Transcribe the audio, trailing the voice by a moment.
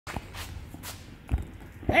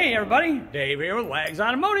Hey everybody, Dave here with Wags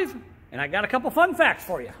Automotive, and I got a couple fun facts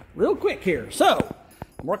for you, real quick here. So,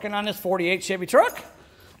 I'm working on this 48 Chevy truck,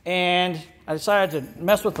 and I decided to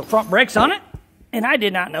mess with the front brakes on it, and I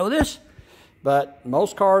did not know this, but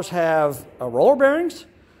most cars have roller bearings.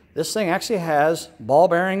 This thing actually has ball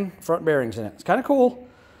bearing front bearings in it. It's kind of cool.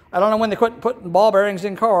 I don't know when they quit putting ball bearings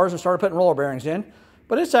in cars and started putting roller bearings in,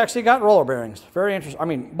 but it's actually got roller bearings. Very interesting. I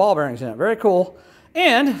mean, ball bearings in it. Very cool.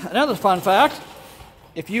 And another fun fact,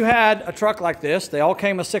 if you had a truck like this, they all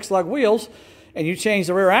came with 6-lug wheels, and you changed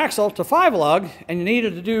the rear axle to 5-lug, and you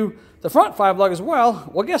needed to do the front 5-lug as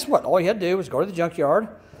well, well, guess what? All you had to do was go to the junkyard,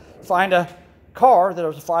 find a car that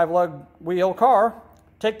was a 5-lug wheel car,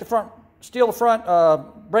 take the front, steal the front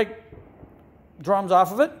brake drums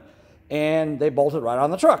off of it, and they bolted right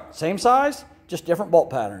on the truck. Same size, just different bolt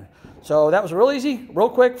pattern. So that was a real easy, real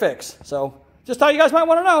quick fix. So just thought you guys might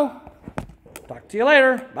want to know. Talk to you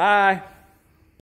later. Bye.